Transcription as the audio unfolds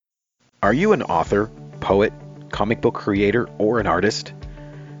Are you an author, poet, comic book creator, or an artist?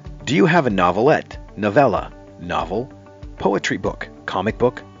 Do you have a novelette, novella, novel, poetry book, comic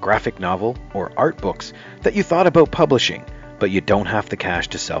book, graphic novel, or art books that you thought about publishing, but you don't have the cash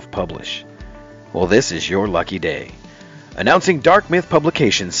to self-publish? Well, this is your lucky day. Announcing Dark Myth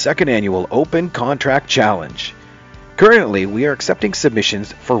Publications' second annual Open Contract Challenge. Currently, we are accepting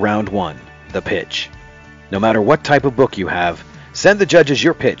submissions for Round 1, the pitch. No matter what type of book you have, send the judges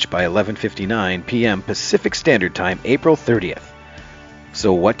your pitch by 11:59 p.m. Pacific Standard Time, April 30th.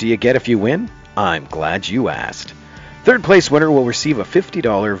 So what do you get if you win? I'm glad you asked. Third place winner will receive a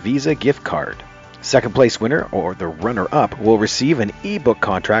 $50 Visa gift card. Second place winner, or the runner-up, will receive an ebook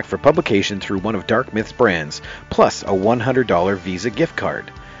contract for publication through one of Dark Myth's brands, plus a $100 Visa gift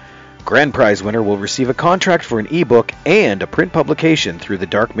card. Grand prize winner will receive a contract for an ebook and a print publication through the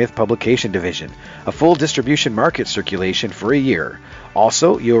Dark Myth Publication Division, a full distribution market circulation for a year.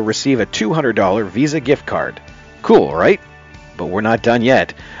 Also, you'll receive a $200 Visa gift card. Cool, right? But we're not done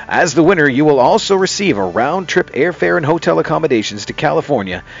yet. As the winner, you will also receive a round-trip airfare and hotel accommodations to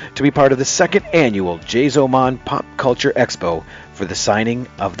California to be part of the second annual Jazzomon Pop Culture Expo for the signing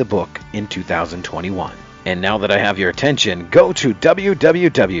of the book in 2021. And now that I have your attention, go to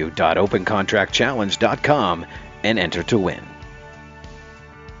www.opencontractchallenge.com and enter to win.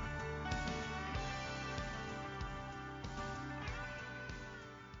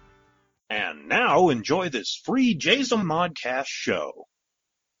 And now enjoy this free Jason Modcast show.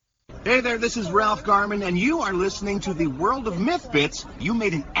 Hey there, this is Ralph Garman, and you are listening to the World of Myth Bits. You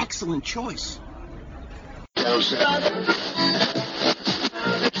made an excellent choice.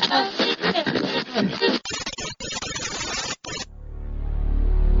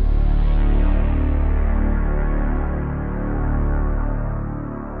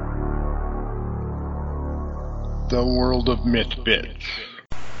 The World of Myth Bits.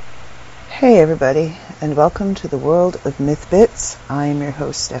 Hey everybody, and welcome to the World of Myth Bits. I am your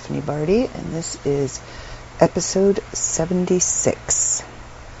host, Stephanie Barty, and this is episode 76.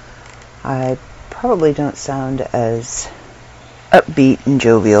 I probably don't sound as upbeat and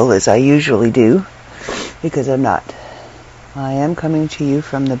jovial as I usually do, because I'm not. I am coming to you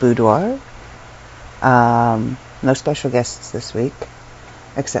from the boudoir. No special guests this week,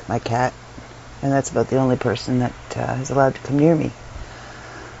 except my cat, and that's about the only person that is allowed to come near me.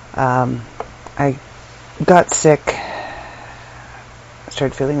 I got sick,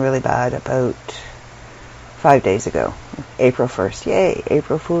 started feeling really bad about 5 days ago, April 1st. Yay,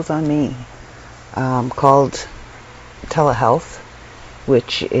 April Fool's on me. Called telehealth,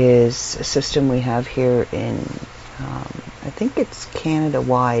 which is a system we have here in, I think it's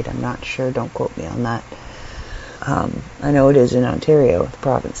Canada-wide. I'm not sure, don't quote me on that. I know it is in Ontario, the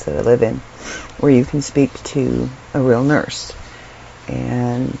province that I live in, where you can speak to a real nurse.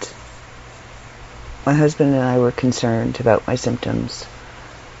 And my husband and I were concerned about my symptoms.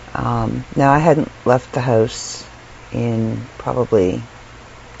 Now, I hadn't left the house in probably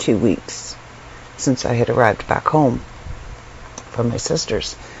 2 weeks since I had arrived back home from my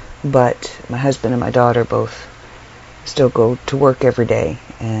sister's. But my husband and my daughter both still go to work every day,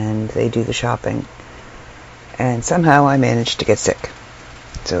 and they do the shopping. And somehow I managed to get sick.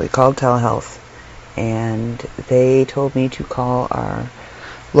 So we called telehealth, and they told me to call our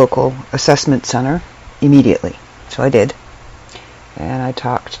local assessment center immediately. So I did. And I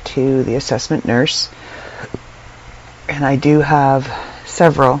talked to the assessment nurse, and I do have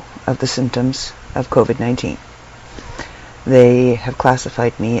several of the symptoms of COVID-19. They have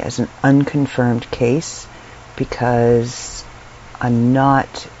classified me as an unconfirmed case because I'm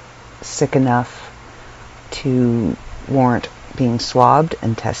not sick enough to warrant being swabbed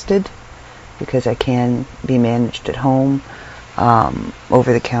and tested, because I can be managed at home.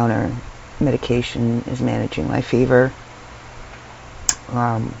 Over-the-counter medication is managing my fever.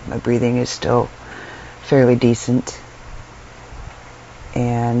 My breathing is still fairly decent.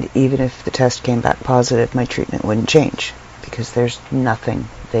 And even if the test came back positive, my treatment wouldn't change, because there's nothing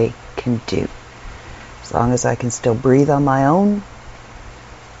they can do. As long as I can still breathe on my own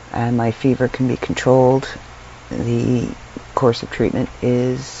and my fever can be controlled, the course of treatment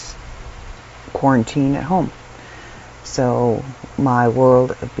is quarantine at home. So my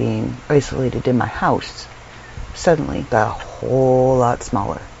world of being isolated in my house suddenly got a whole lot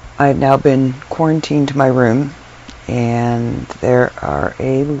smaller. I've now been quarantined to my room, and there are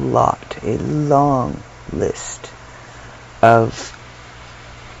a long list of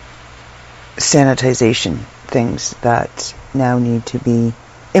sanitization things that now need to be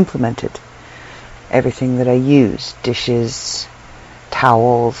implemented. Everything that I use, dishes,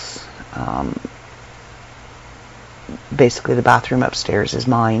 towels, basically the bathroom upstairs is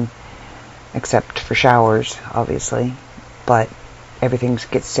mine. except for showers, obviously, but everything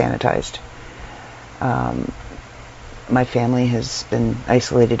gets sanitized. My family has been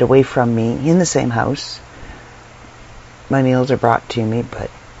isolated away from me in the same house. My meals are brought to me, but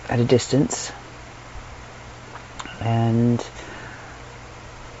at a distance. And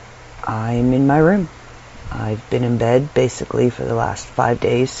I'm in my room. I've been in bed basically for the last 5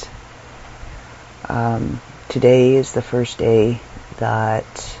 days. Today is the first day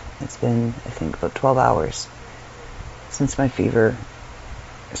that it's been, I think, about 12 hours since I've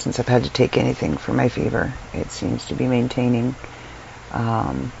had to take anything for my fever. It seems to be maintaining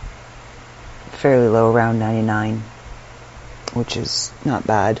fairly low, around 99, which is not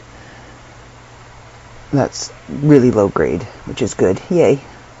bad. That's really low grade, which is good. Yay.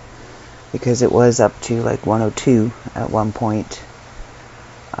 Because it was up to like 102 at one point.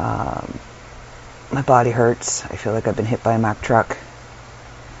 My body hurts. I feel like I've been hit by a Mack truck.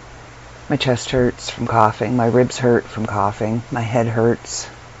 My chest hurts from coughing. My ribs hurt from coughing. My head hurts.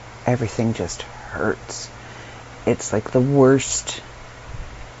 Everything just hurts. It's like the worst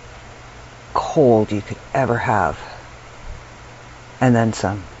cold you could ever have. And then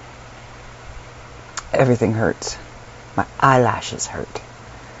some. Everything hurts. My eyelashes hurt.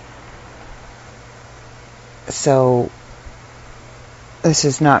 So, this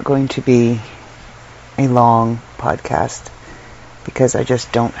is not going to be a long podcast because I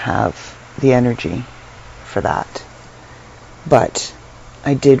just don't have the energy for that. But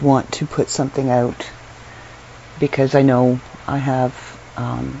I did want to put something out because I know I have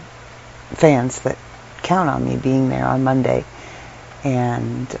fans that count on me being there on Monday,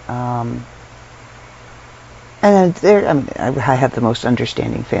 and I have the most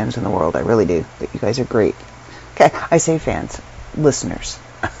understanding fans in the world. I really do. But you guys are great. Okay, I say fans, listeners.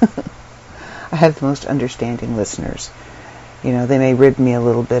 I have the most understanding listeners. You know, they may rib me a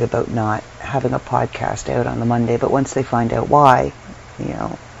little bit about not having a podcast out on the Monday, but once they find out why, you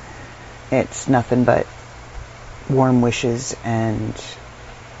know, it's nothing but warm wishes and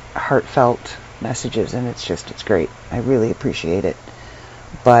heartfelt messages, and it's great. I really appreciate it.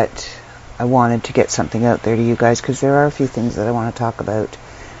 But I wanted to get something out there to you guys because there are a few things that I want to talk about.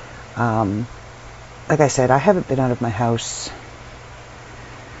 Like I said, I haven't been out of my house.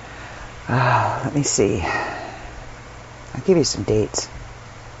 Let me see. I'll give you some dates.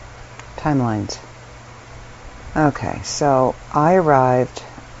 Timelines. Okay, so I arrived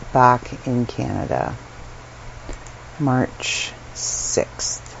back in Canada March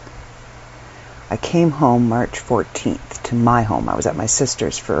 6th. I came home March 14th to my home. I was at my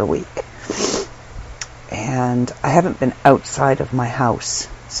sister's for a week. And I haven't been outside of my house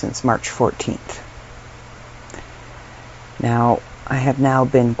since March 14th. Now, I have now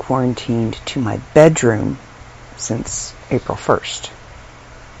been quarantined to my bedroom since April 1st.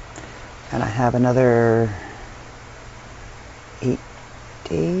 And I have another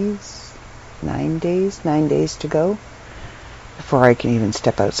 9 days to go before I can even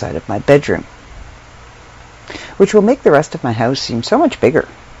step outside of my bedroom. Which will make the rest of my house seem so much bigger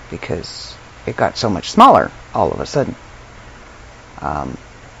because it got so much smaller all of a sudden.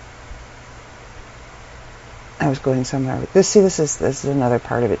 I was going somewhere with this. See, this is another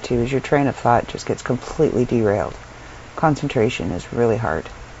part of it too, is your train of thought just gets completely derailed. Concentration is really hard,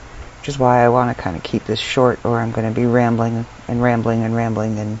 which is why I want to kind of keep this short, or I'm going to be rambling,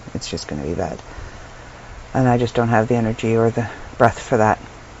 and it's just going to be bad. And I just don't have the energy or the breath for that.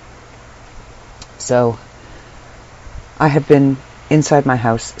 So, I have been inside my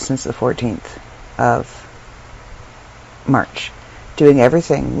house since the 14th of March, doing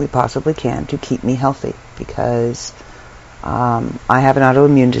everything we possibly can to keep me healthy, because I have an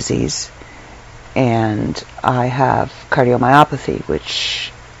autoimmune disease and I have cardiomyopathy,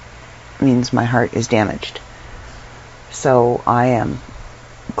 which means my heart is damaged. So I am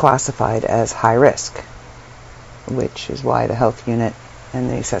classified as high risk, which is why the health unit and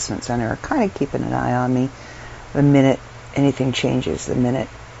the assessment center are kind of keeping an eye on me. The minute anything changes, the minute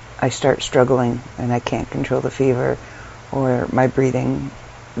I start struggling and I can't control the fever or my breathing,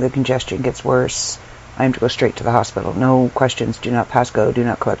 the congestion gets worse, I am to go straight to the hospital. No questions, do not pass go, do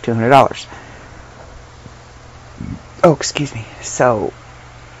not collect $200. Oh, excuse me. So,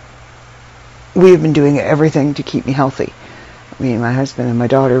 we have been doing everything to keep me healthy. Me and my husband and my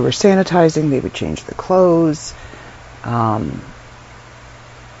daughter were sanitizing. They would change the clothes, trying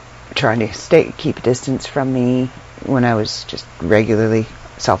to keep a distance from me when I was just regularly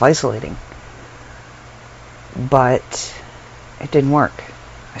self-isolating. But it didn't work.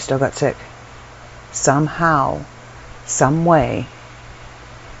 I still got sick. Somehow, some way,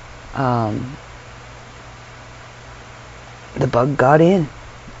 the bug got in.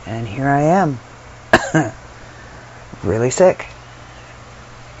 And here I am, really sick.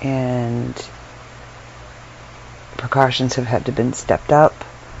 And precautions have had to been stepped up.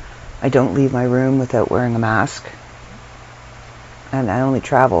 I don't leave my room without wearing a mask. And I only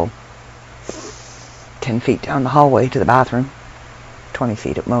travel 10 feet down the hallway to the bathroom, 20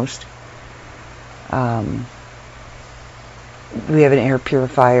 feet at most. We have an air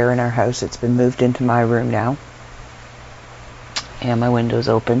purifier in our house. It's been moved into my room now. And my window's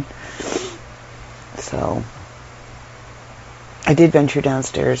open. So I did venture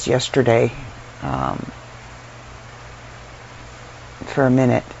downstairs yesterday for a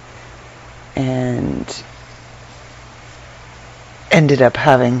minute and ended up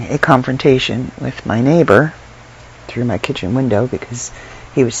having a confrontation with my neighbor through my kitchen window because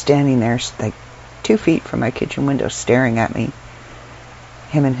he was standing there like 2 feet from my kitchen window staring at me,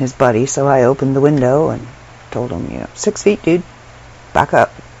 him and his buddy. So I opened the window and told him, 6 feet, dude, back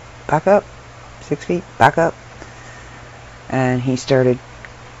up, 6 feet, back up. And he started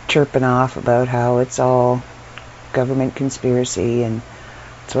chirping off about how it's all government conspiracy, and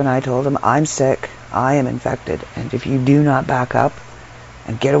that's when I told him, I'm sick, I am infected, and if you do not back up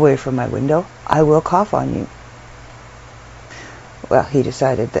and get away from my window, I will cough on you. Well, he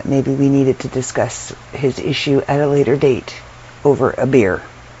decided that maybe we needed to discuss his issue at a later date over a beer.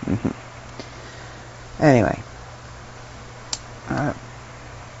 Anyway.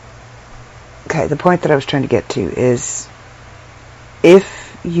 Okay, the point that I was trying to get to is,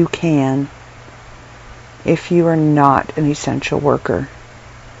 if you can, if you are not an essential worker,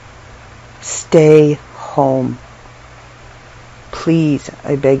 stay home. Please,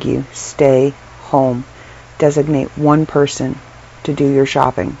 I beg you, stay home. Designate one person to do your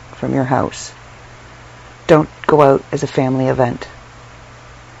shopping from your house. Don't go out as a family event,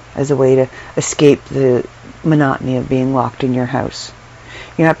 as a way to escape the monotony of being locked in your house.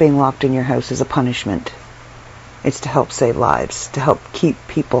 You're not being locked in your house as a punishment. It's to help save lives, to help keep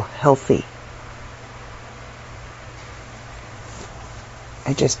people healthy.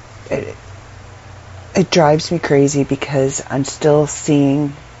 It drives me crazy because I'm still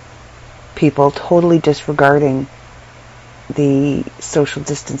seeing people totally disregarding the social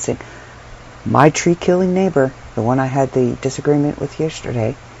distancing. My tree-killing neighbor, the one I had the disagreement with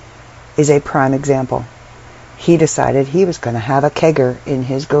yesterday, is a prime example. He decided he was going to have a kegger in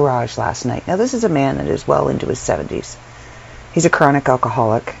his garage last night. Now, this is a man that is well into his 70s. He's a chronic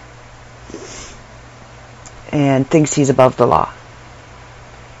alcoholic and thinks he's above the law,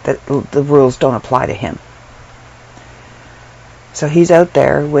 that the rules don't apply to him. So he's out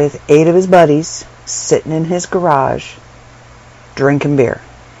there with 8 of his buddies sitting in his garage drinking beer,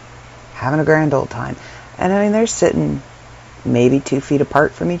 having a grand old time. And I mean, they're sitting maybe 2 feet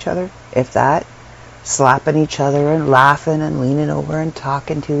apart from each other, if that, slapping each other and laughing and leaning over and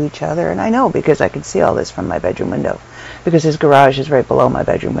talking to each other. And I know because I can see all this from my bedroom window, because his garage is right below my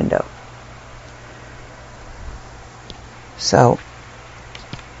bedroom window. So,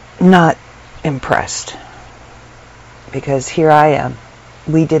 not impressed, because here I am.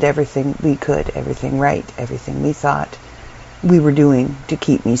 We did everything we could, everything right, everything we thought we were doing to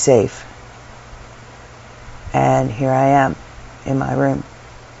keep me safe. And here I am in my room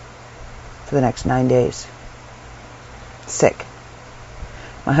for the next 9 days, sick.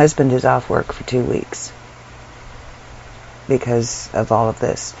 My husband is off work for 2 weeks because of all of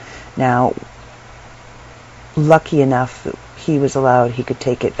this. Now, lucky enough, he was allowed, he could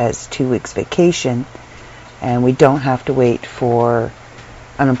take it as 2 weeks vacation, and we don't have to wait for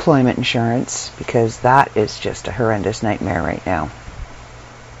unemployment insurance, because that is just a horrendous nightmare right now.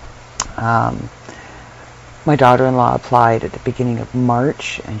 My daughter-in-law applied at the beginning of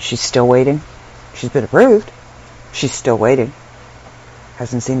March, and she's still waiting. She's been approved. She's still waiting.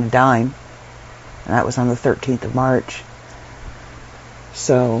 Hasn't seen a dime. And that was on the 13th of March.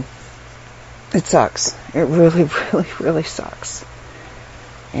 So, it sucks. It really, really, really sucks.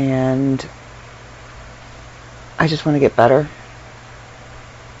 And I just want to get better.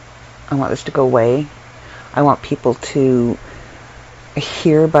 I want this to go away. I want people to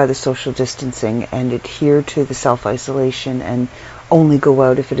adhere by the social distancing and adhere to the self-isolation and only go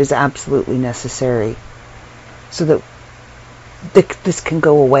out if it is absolutely necessary, so that this can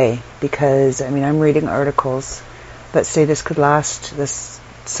go away. Because, I mean, I'm reading articles that say this could last, this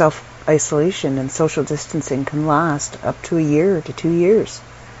self-isolation and social distancing can last up to a year to 2 years.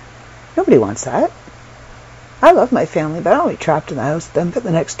 Nobody wants that. I love my family, but I don't want to be trapped in the house with them for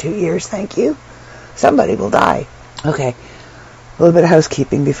the next 2 years, thank you. Somebody will die. Okay. A little bit of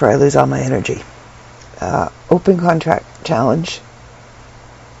housekeeping before I lose all my energy. Open contract challenge.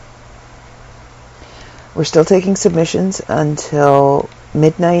 We're still taking submissions until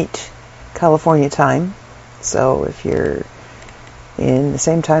midnight California time. So if you're in the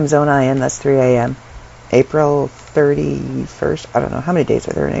same time zone I am, that's 3 a.m. April 31st. I don't know. How many days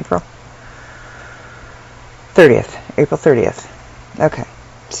are there in April? 30th. April 30th. Okay.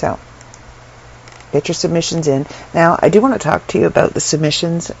 So get your submissions in. Now, I do want to talk to you about the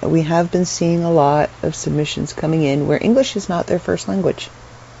submissions. We have been seeing a lot of submissions coming in where English is not their first language.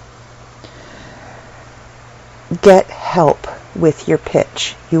 Get help with your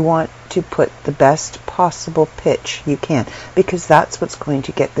pitch. You want to put the best possible pitch you can, because that's what's going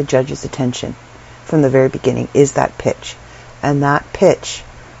to get the judge's attention from the very beginning, is that pitch. And that pitch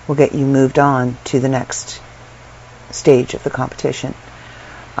will get you moved on to the next stage of the competition.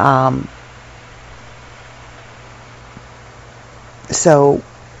 So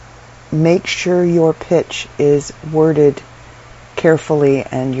make sure your pitch is worded carefully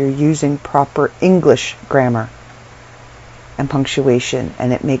and you're using proper English grammar and punctuation,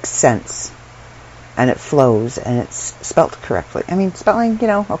 and it makes sense and it flows and it's spelt correctly. I mean, spelling,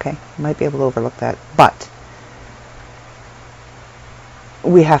 okay, you might be able to overlook that, but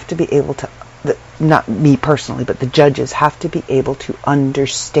we have to be able to, not me personally, but the judges have to be able to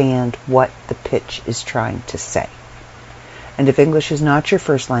understand what the pitch is trying to say. And if English is not your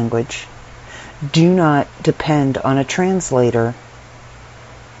first language, do not depend on a translator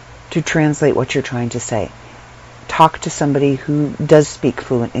to translate what you're trying to say. Talk to somebody who does speak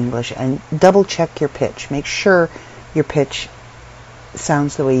fluent English and double check your pitch. Make sure your pitch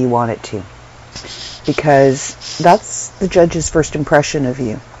sounds the way you want it to, because that's the judge's first impression of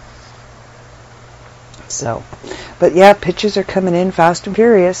you. So, but yeah, pitches are coming in fast and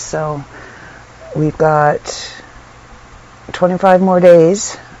furious. So we've got 25 more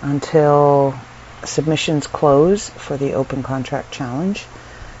days until submissions close for the Open Contract Challenge.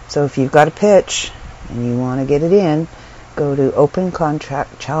 So if you've got a pitch and you want to get it in, go to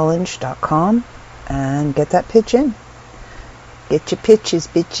opencontractchallenge.com and get that pitch in. Get your pitches,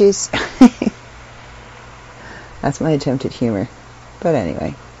 bitches. That's my attempt at humor. But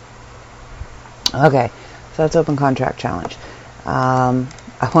anyway. Okay, so that's Open Contract Challenge. I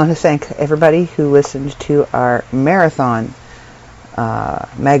want to thank everybody who listened to our marathon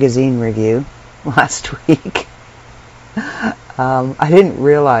magazine review last week. I didn't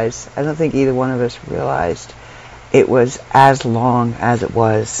realize, I don't think either one of us realized it was as long as it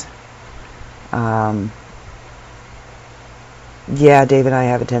was. Yeah, Dave and I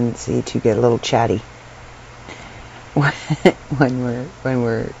have a tendency to get a little chatty when we're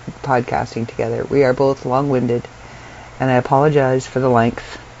podcasting together. We are both long-winded, and I apologize for the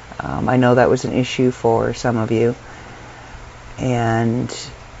length. I know that was an issue for some of you, and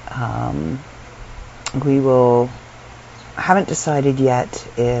we haven't decided yet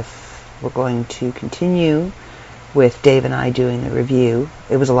if we're going to continue with Dave and I doing the review.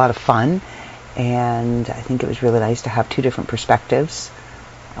 It was a lot of fun, and I think it was really nice to have two different perspectives.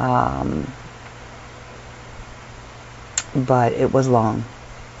 But it was long.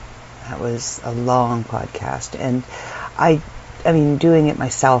 That was a long podcast, and I mean, doing it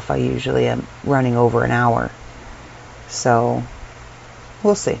myself, I usually am running over an hour. So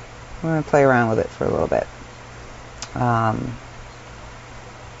we'll see. We're going to play around with it for a little bit.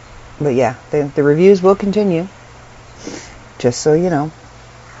 But yeah, the reviews will continue, just so you know.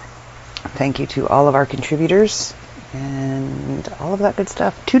 Thank you to all of our contributors and all of that good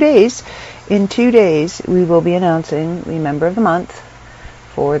stuff. In 2 days, we will be announcing the member of the month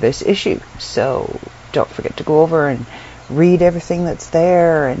for this issue. So don't forget to go over and read everything that's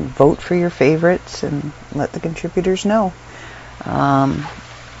there and vote for your favorites and let the contributors know. And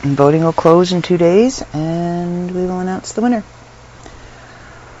voting will close in 2 days, and we will announce the winner.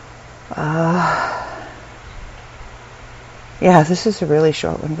 Yeah, this is a really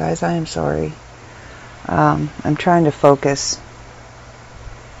short one, guys. I am sorry. I'm trying to focus.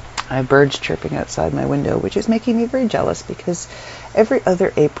 I have birds chirping outside my window, which is making me very jealous, because every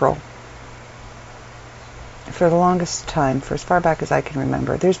other April, for the longest time, for as far back as I can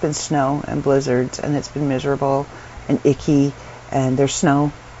remember, there's been snow and blizzards, and it's been miserable and icky, and there's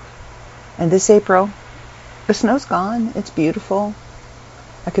snow. And this April, the snow's gone. It's beautiful.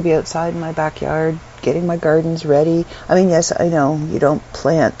 I could be outside in my backyard getting my gardens ready. I mean, yes, I know you don't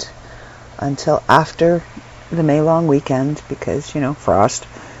plant until after the May long weekend because, frost.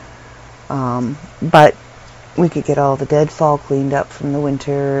 But we could get all the deadfall cleaned up from the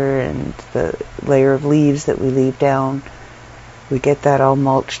winter and the layer of leaves that we leave down. We get that all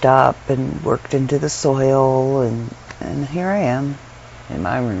mulched up and worked into the soil, and here I am in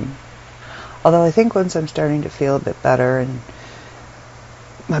my room. Although I think once I'm starting to feel a bit better and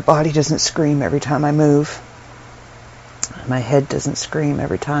my body doesn't scream every time I move, My head doesn't scream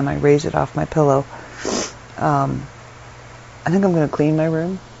every time I raise it off my pillow. I think I'm going to clean my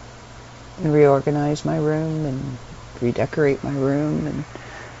room and reorganize my room and redecorate my room. And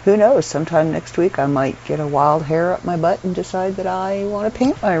who knows, sometime next week I might get a wild hair up my butt and decide that I want to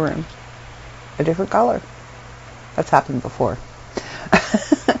paint my room a different color. That's happened before.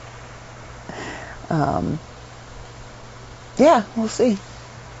 Yeah, we'll see.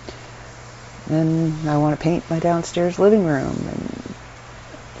 And I want to paint my downstairs living room and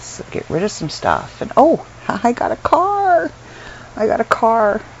get rid of some stuff. And I got a car.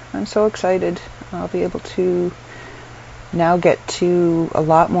 I'm so excited. I'll be able to now get to a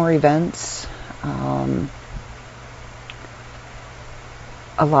lot more events, a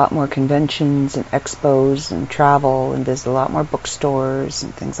lot more conventions and expos and travel and visit a lot more bookstores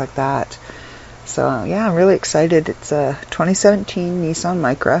and things like that. So yeah, I'm really excited. It's a 2017 Nissan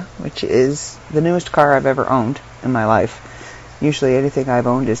Micra, which is the newest car I've ever owned in my life. Usually anything I've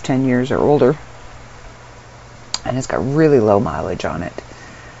owned is 10 years or older. And it's got really low mileage on it.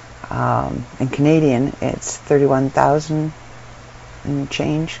 In Canadian, it's 31,000 and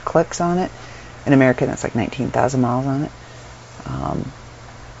change clicks on it. In American, it's like 19,000 miles on it. And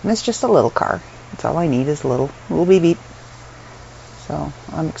it's just a little car. That's all I need is a little beep beep. So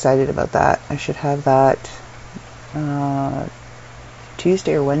I'm excited about that. I should have that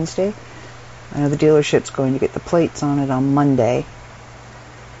Tuesday or Wednesday. I know the dealership's going to get the plates on it on Monday.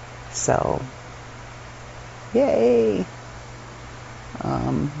 So, yay!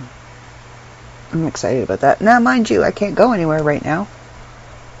 I'm excited about that. Now, mind you, I can't go anywhere right now.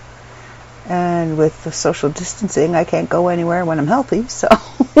 And with the social distancing, I can't go anywhere when I'm healthy, so...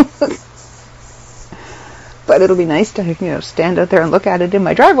 But it'll be nice to, stand out there and look at it in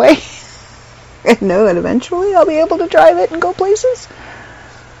my driveway and know that eventually I'll be able to drive it and go places.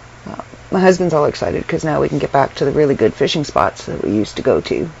 My husband's all excited because now we can get back to the really good fishing spots that we used to go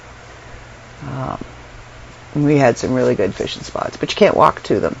to. And we had some really good fishing spots, but you can't walk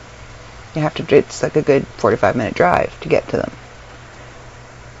to them. It's like a good 45-minute drive to get to them.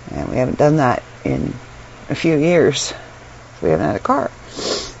 And we haven't done that in a few years. We haven't had a car.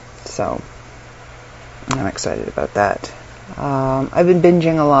 So... I'm excited about that. I've been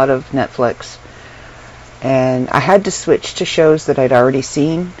binging a lot of Netflix, and I had to switch to shows that I'd already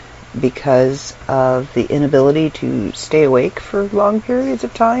seen because of the inability to stay awake for long periods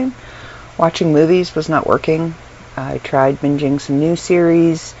of time. Watching movies was not working. I tried binging some new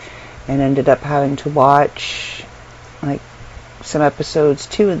series and ended up having to watch some episodes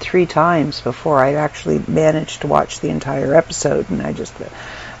 2 and 3 times before I actually managed to watch the entire episode, and I just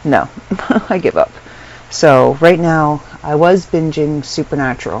no, I give up. So right now, I was binging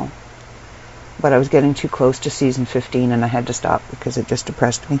Supernatural, but I was getting too close to season 15 and I had to stop because it just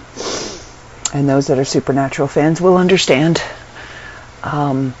depressed me. And those that are Supernatural fans will understand.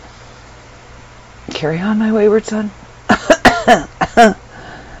 Carry on, my wayward son.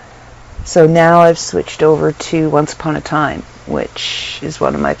 So now I've switched over to Once Upon a Time, which is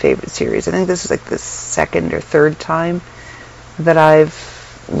one of my favorite series. I think this is like the second or third time that I've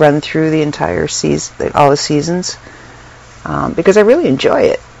run through the entire season, all the seasons, because I really enjoy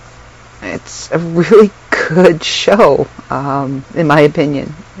it. It's a really good show, in my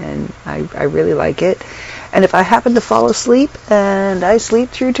opinion, and I really like it. And if I happen to fall asleep and I sleep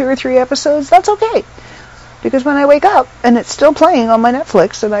through 2 or 3 episodes, that's okay, because when I wake up and it's still playing on my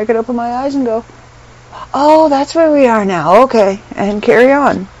Netflix, and I can open my eyes and go, oh, that's where we are now, okay, and carry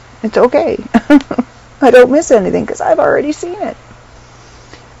on. It's okay. I don't miss anything because I've already seen it.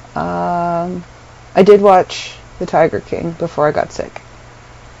 I did watch The Tiger King before I got sick.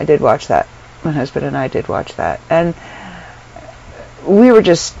 I did watch that. My husband and I did watch that. And we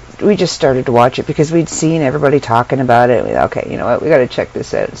just started to watch it because we'd seen everybody talking about it. Okay, you know what? We got to check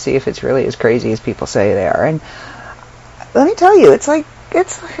this out and see if it's really as crazy as people say they are. And let me tell you, it's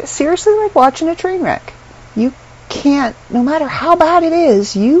seriously like watching a train wreck. You can't, no matter how bad it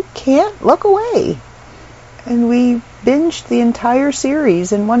is, you can't look away. And we binged the entire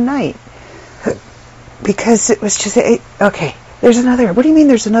series in one night because it was just, okay, there's another, what do you mean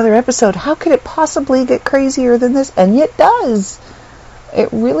there's another episode? How could it possibly get crazier than this? And it does. It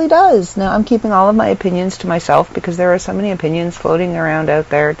really does. Now, I'm keeping all of my opinions to myself because there are so many opinions floating around out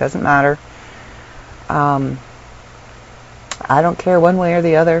there. It doesn't matter. I don't care one way or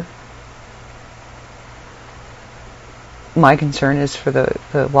the other. My concern is for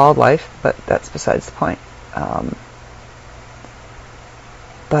the wildlife, but that's besides the point.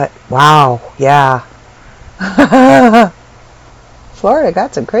 But wow, yeah. Florida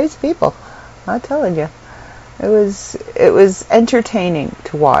got some crazy people. I'm telling you. It was entertaining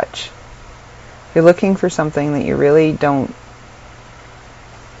to watch. you're looking for something that you really don't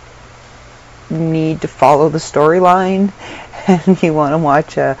need to follow the storyline, and you want to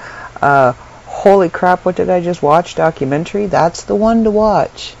watch a holy crap, what did I just watch documentary, that's the one to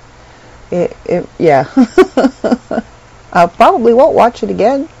watch. Yeah. I probably won't watch it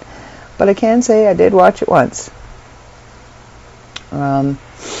again, but I can say I did watch it once.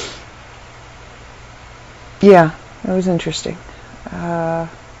 Yeah, it was interesting. My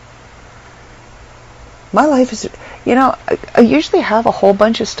life is, I usually have a whole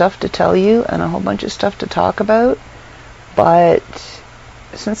bunch of stuff to tell you and a whole bunch of stuff to talk about, but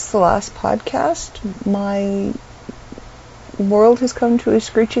since the last podcast, my world has come to a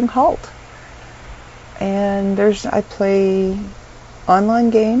screeching halt. And I play online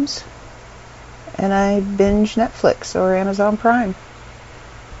games, and I binge Netflix or Amazon Prime,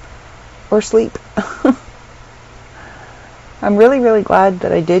 or sleep. I'm really, really glad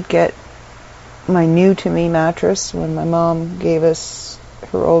that I did get my new to me mattress when my mom gave us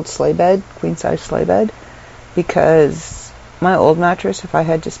her old sleigh bed, queen size sleigh bed, because my old mattress, if I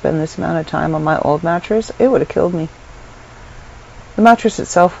had to spend this amount of time on my old mattress, it would have killed me. The mattress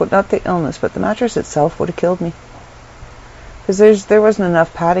itself would, not the illness, but the mattress itself would have killed me. Because there wasn't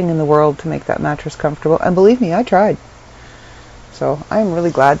enough padding in the world to make that mattress comfortable, and believe me, I tried. So I'm really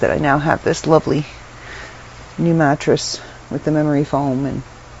glad that I now have this lovely new mattress with the memory foam, and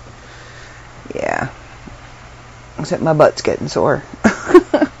yeah, except my butt's getting sore.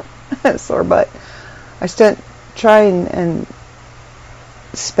 Sore butt. I try and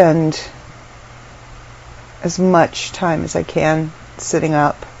spend as much time as I can sitting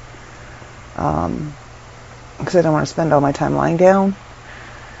up, because I don't want to spend all my time lying down.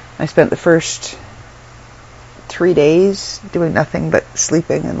 I spent the first 3 days doing nothing but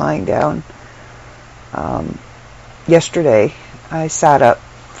sleeping and lying down. Yesterday I sat up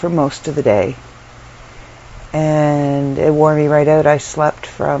for most of the day, and it wore me right out. I slept,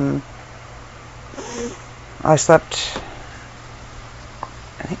 I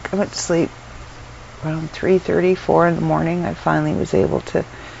think I went to sleep around 3:30, 4 in the morning. I finally was able to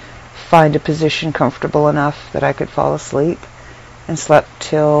find a position comfortable enough that I could fall asleep, and slept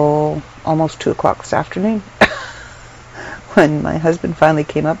till almost 2 o'clock this afternoon when my husband finally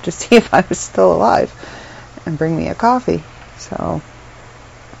came up to see if I was still alive and bring me a coffee. So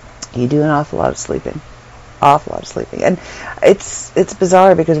you do an awful lot of sleeping. And it's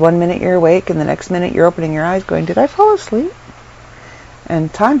bizarre, because one minute you're awake and the next minute you're opening your eyes going, did I fall asleep?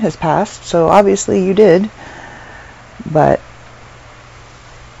 And time has passed, so obviously you did. But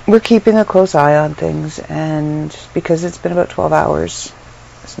we're keeping a close eye on things, and because it's been about 12 hours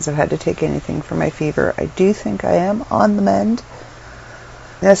since I've had to take anything for my fever, I do think I am on the mend.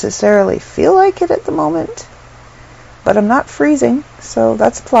 Necessarily feel like it at the moment, but I'm not freezing, so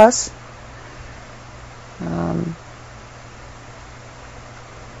that's a plus.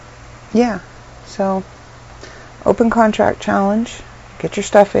 Yeah, so open contract challenge. Get your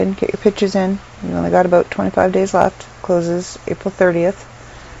stuff in, get your pitches in. You only got about 25 days left. Closes April 30th.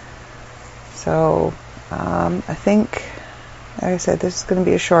 So I think, like I said, this is going to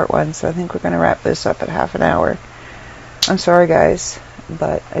be a short one, so I think we're going to wrap this up at half an hour. I'm sorry, guys,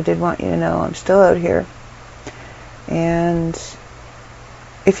 but I did want you to know I'm still out here. And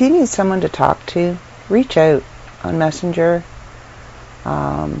if you need someone to talk to, reach out on Messenger,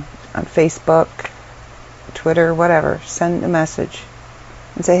 on Facebook, Twitter, whatever. Send a message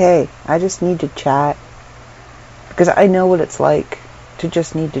and say, hey, I just need to chat. Because I know what it's like to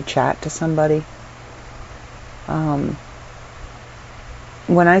just need to chat to somebody.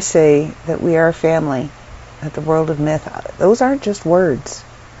 When I say that we are a family at the World of Myth, those aren't just words.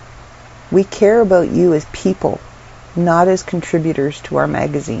 We care about you as people, not as contributors to our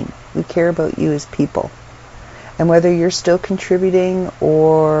magazine. We care about you as people. And whether you're still contributing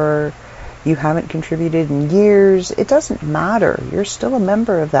or you haven't contributed in years, it doesn't matter. You're still a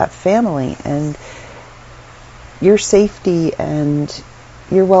member of that family, and your safety and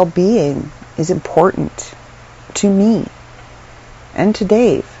your well-being is important to me and to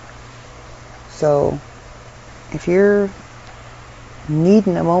Dave. So if you're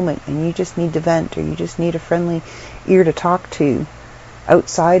needing a moment and you just need to vent, or you just need a friendly ear to talk to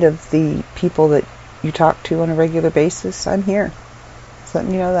outside of the people that you talk to on a regular basis, I'm here. Just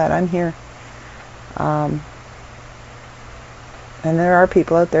letting you know that I'm here. And there are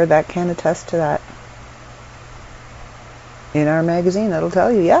people out there that can attest to that. In our magazine, that'll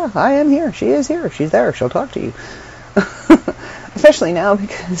tell you, yeah, I am here. She is here. She's there. She'll talk to you. Especially now,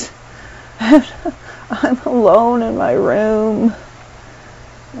 because I'm alone in my room.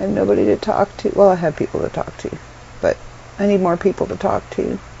 I have nobody to talk to. Well, I have people to talk to, but I need more people to talk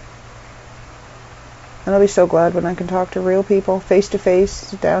to. And I'll be so glad when I can talk to real people, face to face,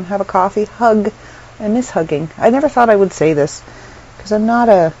 sit down, have a coffee, hug. I miss hugging. I never thought I would say this, because I'm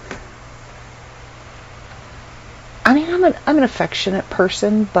an affectionate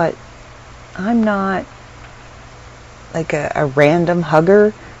person, but I'm not like a random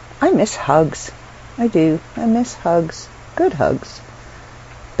hugger. I miss hugs. I do. I miss hugs. Good hugs.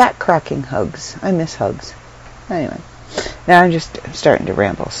 Back-cracking hugs. I miss hugs. Anyway, now I'm just starting to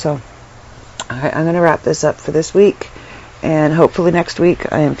ramble, so I'm going to wrap this up for this week, and hopefully next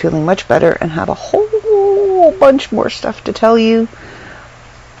week I am feeling much better and have a whole bunch more stuff to tell you.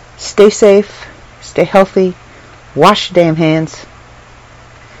 Stay safe. Stay healthy. Wash your damn hands.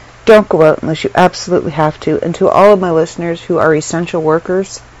 Don't go out unless you absolutely have to. And to all of my listeners who are essential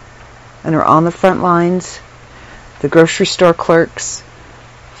workers and are on the front lines, the grocery store clerks,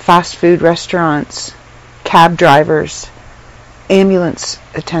 fast food restaurants, cab drivers, ambulance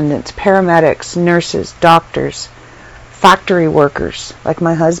attendants, paramedics, nurses, doctors, factory workers, like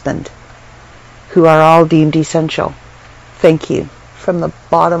my husband, who are all deemed essential. Thank you. From the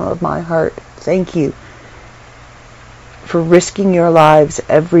bottom of my heart, thank you for risking your lives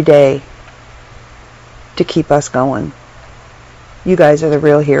every day to keep us going. You guys are the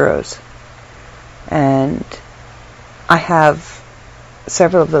real heroes. And I have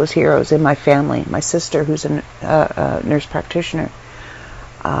several of those heroes in my family. My sister, who's a nurse practitioner.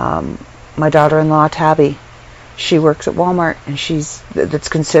 My daughter-in-law, Tabby, she works at Walmart, and that's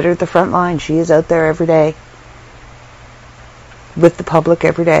considered the front line. She is out there every day with the public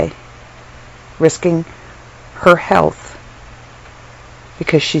every day, risking her health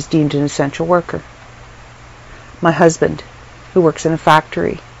because she's deemed an essential worker. My husband, who works in a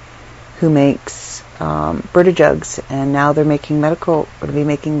factory, who makes Brita jugs, and now they're making medical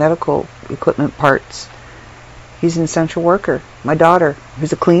equipment parts. He's an essential worker. My daughter,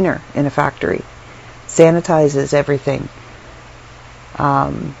 who's a cleaner in a factory, sanitizes everything.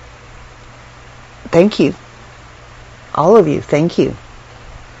 Thank you. All of you, thank you.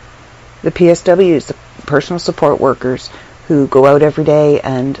 The PSWs, the personal support workers, who go out every day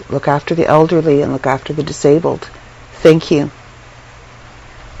and look after the elderly and look after the disabled. Thank you.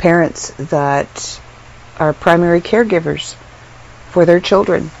 Parents that are primary caregivers for their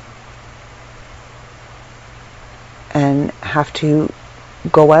children and have to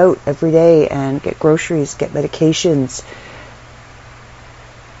go out every day and get groceries, get medications.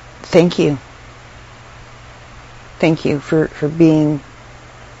 Thank you. Thank you for being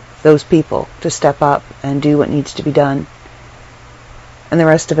those people to step up and do what needs to be done. And the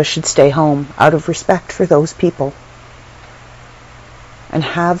rest of us should stay home out of respect for those people. And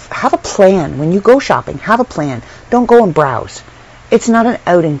have a plan. When you go shopping, have a plan. Don't go and browse. It's not an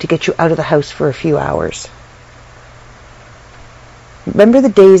outing to get you out of the house for a few hours. Remember the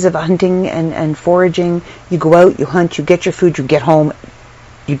days of hunting and foraging? You go out, you hunt, you get your food, you get home,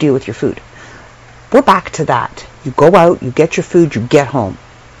 you deal with your food. We're back to that. You go out, you get your food, you get home.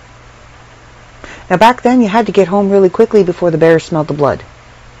 Now back then you had to get home really quickly before the bears smelled the blood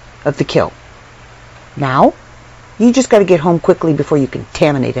of the kill. Now, you just got to get home quickly before you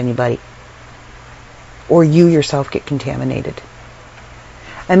contaminate anybody. Or you yourself get contaminated.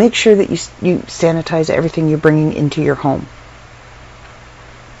 And make sure that you sanitize everything you're bringing into your home.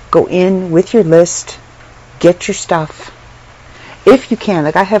 Go in with your list. Get your stuff. If you can,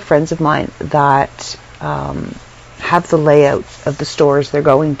 like I have friends of mine that have the layout of the stores they're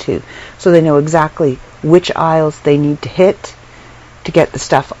going to, so they know exactly which aisles they need to hit to get the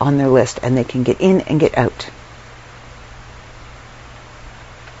stuff on their list, and they can get in and get out.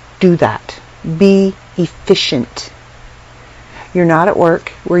 Do that. Be efficient. You're not at work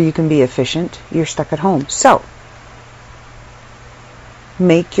where you can be efficient. You're stuck at home. So,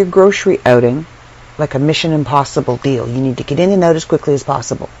 make your grocery outing like a Mission Impossible deal. You need to get in and out as quickly as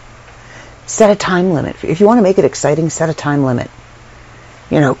possible. Set a time limit. If you want to make it exciting, set a time limit.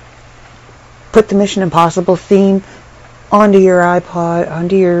 Put the Mission Impossible theme onto your iPod,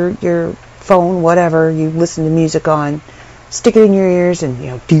 onto your phone, whatever you listen to music on. Stick it in your ears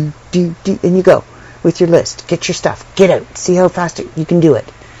and, do, and you go with your list. Get your stuff. Get out. See how fast you can do it.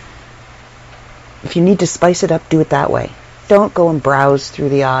 If you need to spice it up, do it that way. Don't go and browse through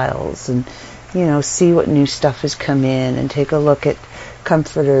the aisles and, see what new stuff has come in and take a look at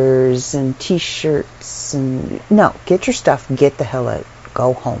comforters and t-shirts and... No, get your stuff. Get the hell out.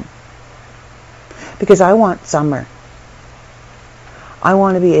 Go home. Because I want summer. I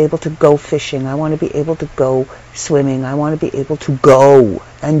want to be able to go fishing. I want to be able to go swimming. I want to be able to go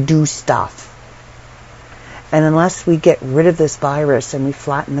and do stuff. And unless we get rid of this virus and we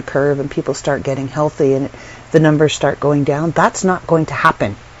flatten the curve and people start getting healthy and the numbers start going down, that's not going to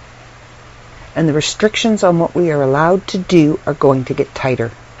happen. And the restrictions on what we are allowed to do are going to get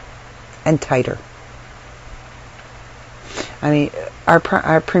tighter and tighter. I mean,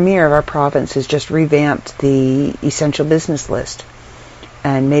 our premier of our province has just revamped the essential business list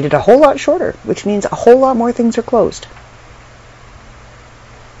and made it a whole lot shorter, which means a whole lot more things are closed.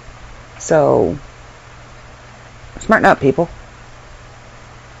 So, smarten up, people.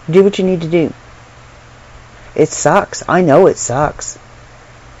 Do what you need to do. It sucks. I know it sucks.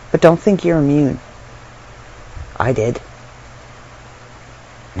 But don't think you're immune. I did.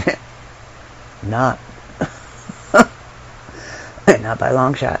 Not. Not by a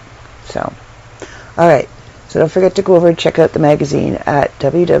long shot. So, alright. So don't forget to go over and check out the magazine at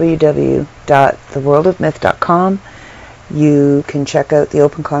www.theworldofmyth.com. You can check out the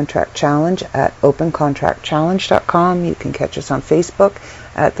Open Contract Challenge at opencontractchallenge.com. You can catch us on Facebook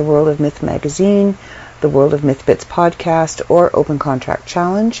at The World of Myth Magazine, The World of Myth Bits Podcast, or Open Contract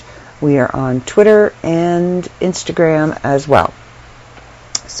Challenge. We are on Twitter and Instagram as well.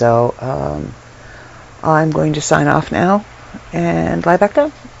 So I'm going to sign off now and lie back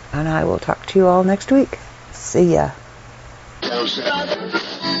down. And I will talk to you all next week. See ya.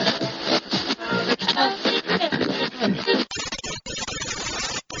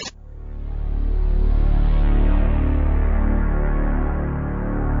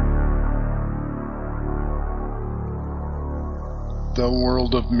 The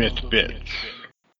World of Myth Bits.